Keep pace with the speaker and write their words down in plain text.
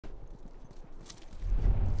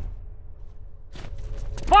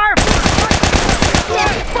Fire!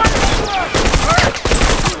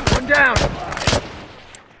 One down!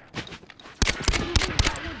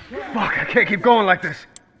 Fuck, I can't keep going like this.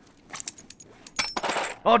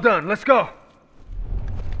 All done, let's go.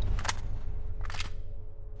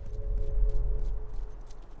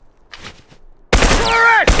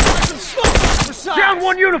 Alright! Down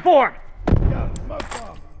one uniform!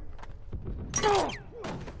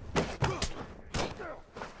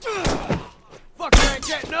 Fuck, I ain't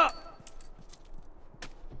getting up!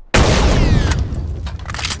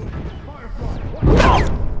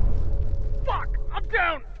 Fuck, I'm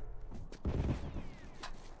down!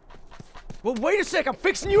 Well, wait a sec, I'm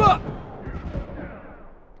fixing you up!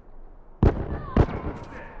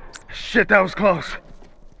 Shit, that was close.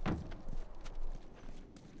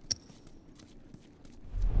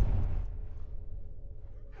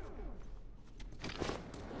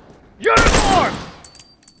 Uniform!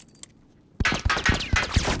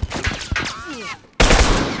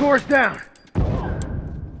 Doors down.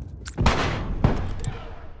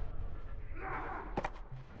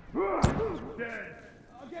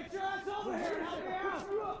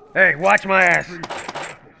 Hey, watch my ass.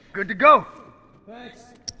 Good to go. Thanks.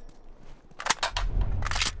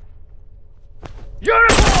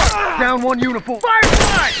 Uniform! Down one uniform.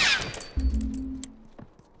 Firefly!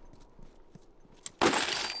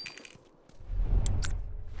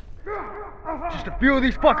 Just a few of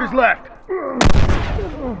these fuckers left.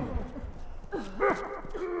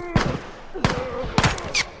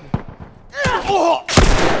 Oh!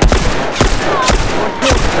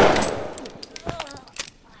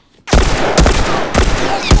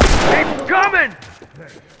 Keep coming!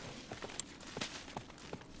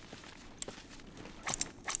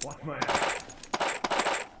 Watch my ass.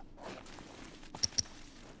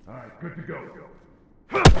 Alright, good to go.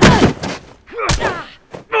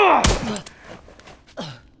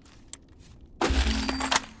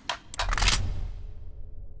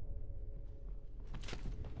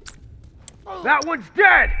 That one's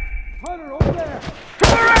dead! Hunter, over there!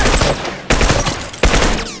 Torres!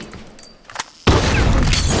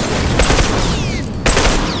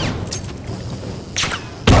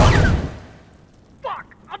 Fuck!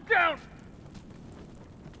 I'm down!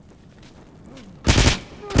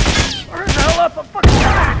 Hurry the hell up! I'm fucking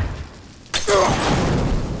down!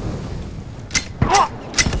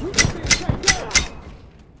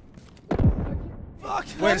 Fuck!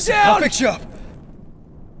 Wait a I'm second, down! I'll fix you up.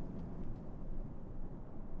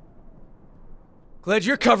 Glad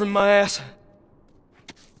you're covering my ass.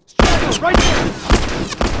 Right there!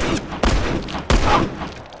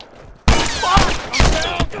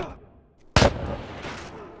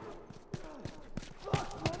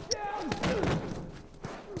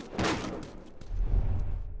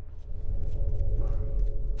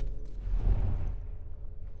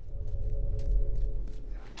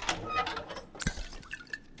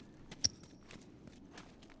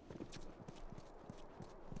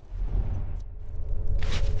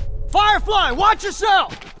 Firefly, watch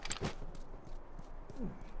yourself!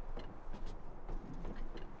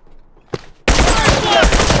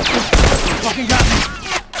 Fucking got me.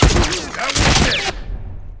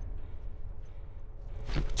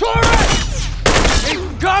 Torres!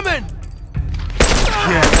 He's coming!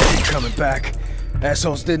 Yeah, they ain't coming back.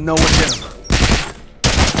 Assholes didn't know what hit them.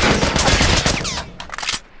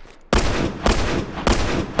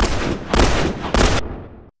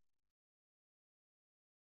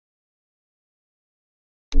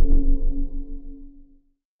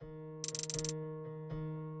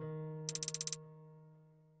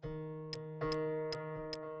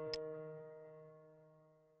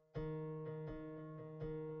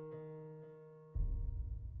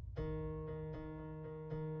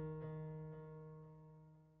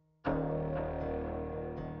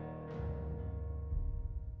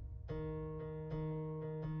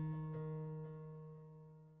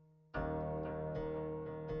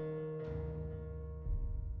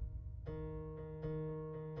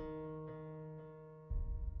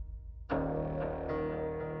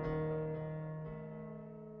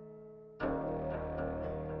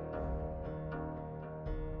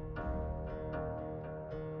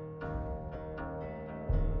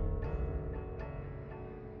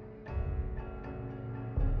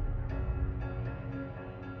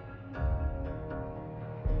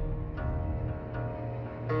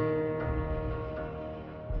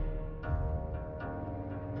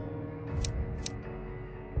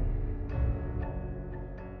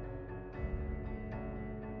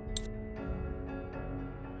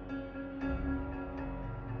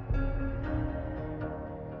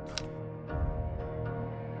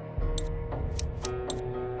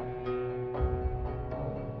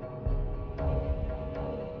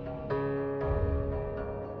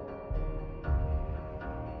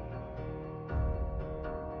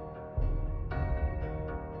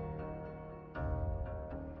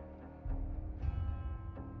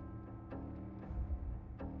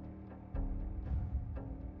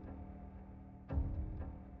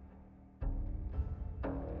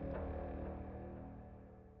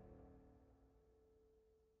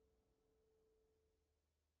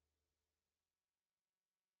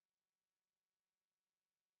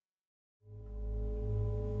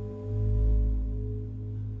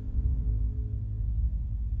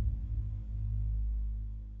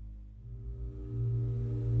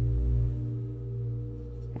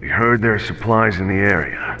 We heard there are supplies in the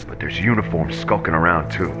area, but there's uniforms skulking around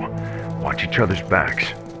too. Watch each other's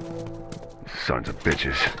backs. Sons of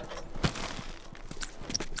bitches.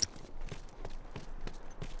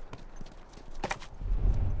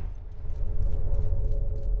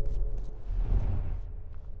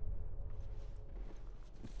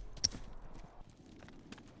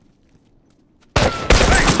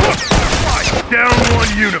 Down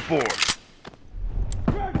one uniform.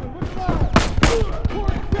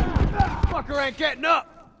 Fucker ain't getting up.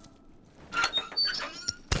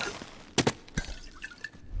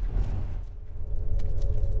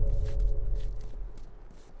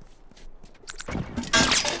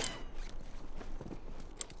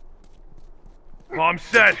 I'm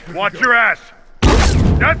set. Watch your ass.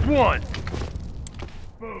 That's one.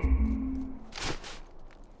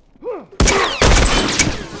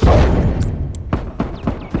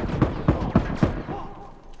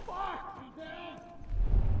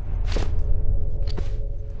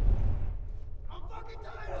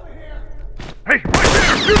 Hey, right there!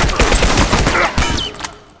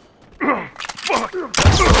 Fuck!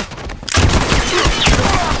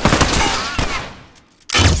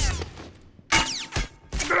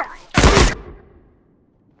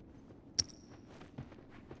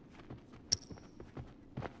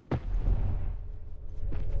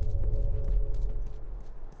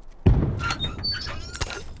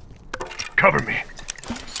 Cover me.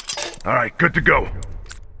 All right, good to go.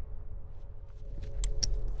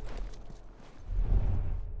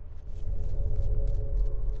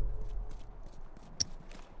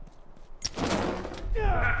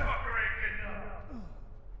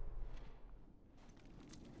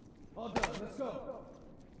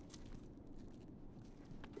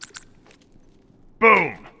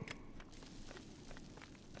 Boom!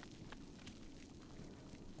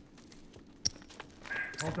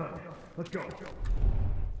 All done. Let's go.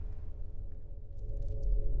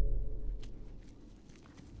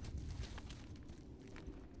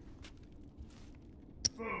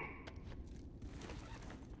 Boom!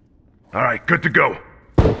 All right, good to go.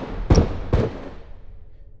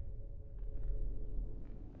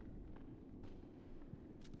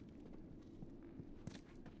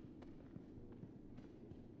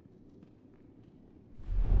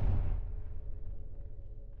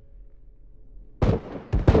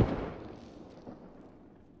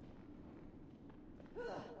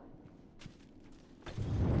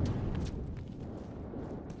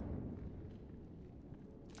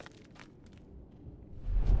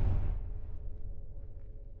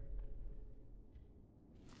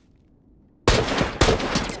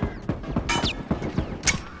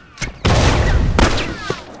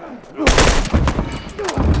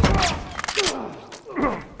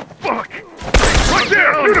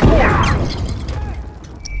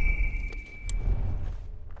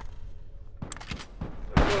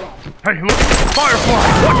 Hey, look! Firefly!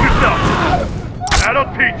 Watch yourself! That'll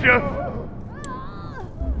teach you!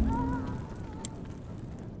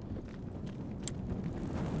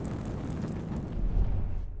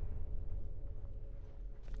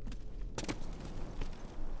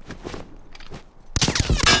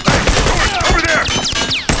 Over there!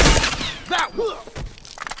 That one!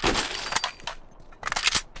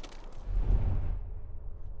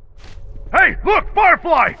 Hey, look!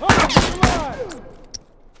 Firefly!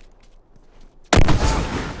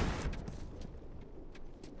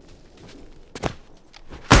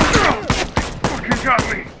 Got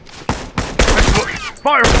me! Hey, look!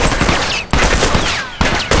 Firefly!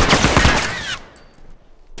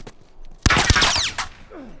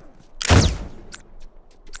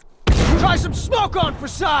 Try some smoke on for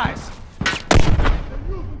size!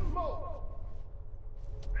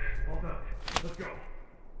 All done. Let's go.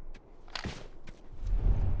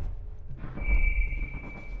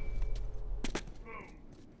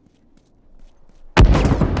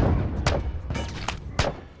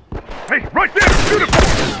 Hey, right there! Shoot him!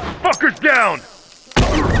 Fucker's down!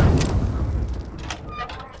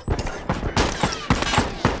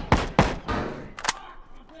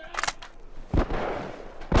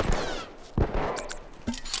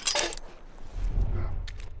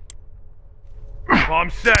 I'm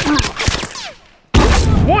set.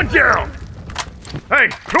 One down! Hey,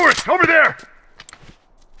 tourist, over there!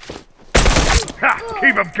 Ha!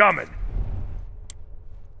 Keep him coming!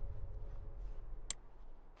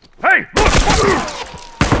 Hey, look!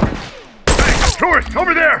 Hey, tourist,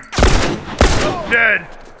 over there! Dead!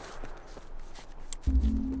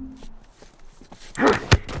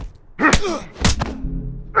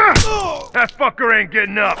 That fucker ain't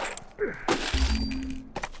getting up!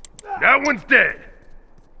 That one's dead!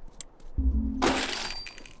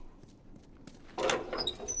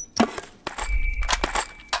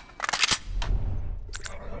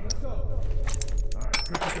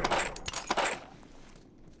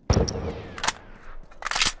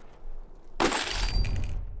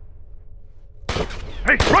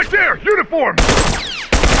 Hey, right there! Uniform!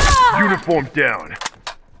 Uniform down.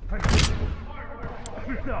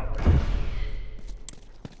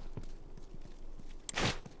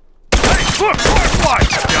 Hey, look! Firefly!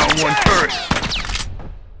 Down one turret.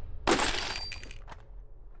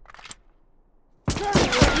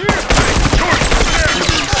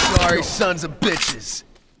 Sorry, sons of bitches.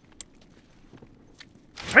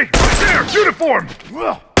 Hey, right there! Uniform!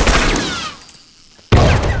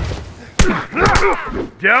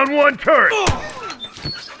 Down one turret!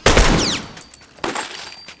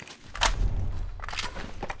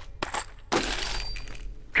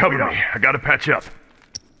 Cover me. I gotta patch up.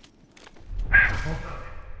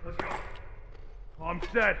 Let's go. I'm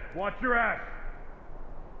set. Watch your ass.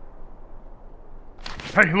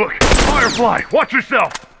 Hey, look! Firefly! Watch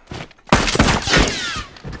yourself!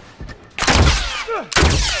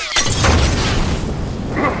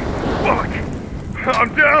 Fuck!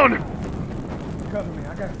 I'm down! Cover me,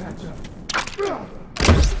 I gotta patch up.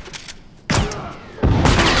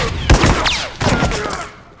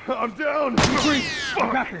 I'm down! Green, I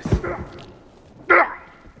got this.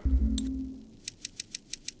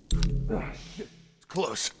 Shit. It's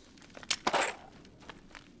close.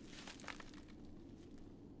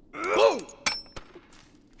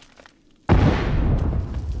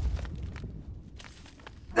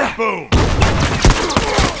 Boom!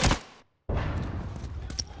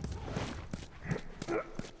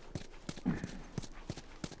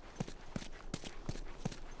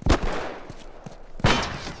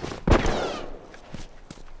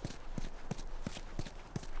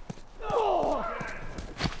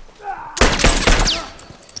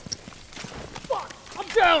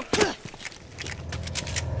 Down!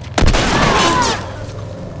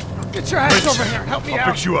 Get your ass over here and help me I'll out!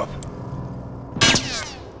 fix you up.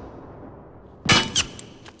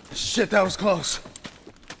 Shit, that was close.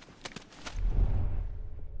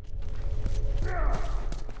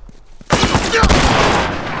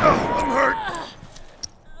 Oh, I'm hurt.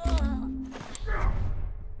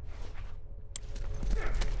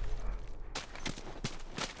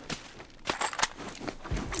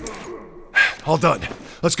 All done.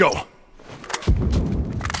 Let's go.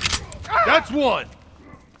 That's one.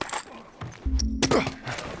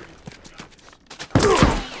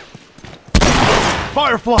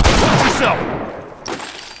 Firefly, watch yourself.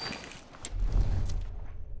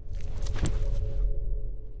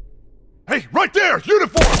 Hey, right there,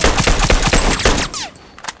 uniform.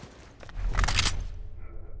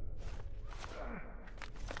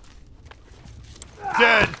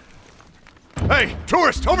 Dead. Hey,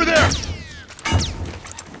 tourist, over there.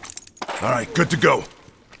 All right, good to go.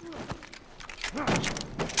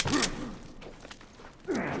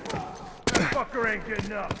 That fucker ain't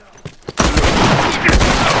getting up.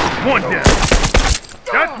 One down.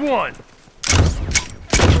 That's one.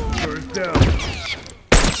 First down.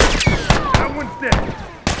 That one's dead.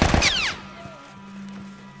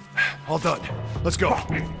 All done. Let's go.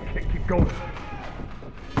 Can't keep going.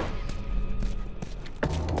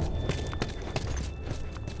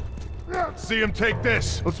 See him take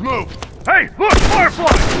this. Let's move. Hey, look,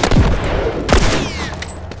 Firefly!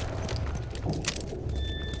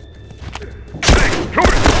 Hey, come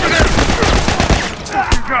over there!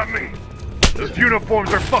 You got me. Those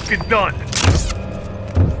uniforms are fucking done.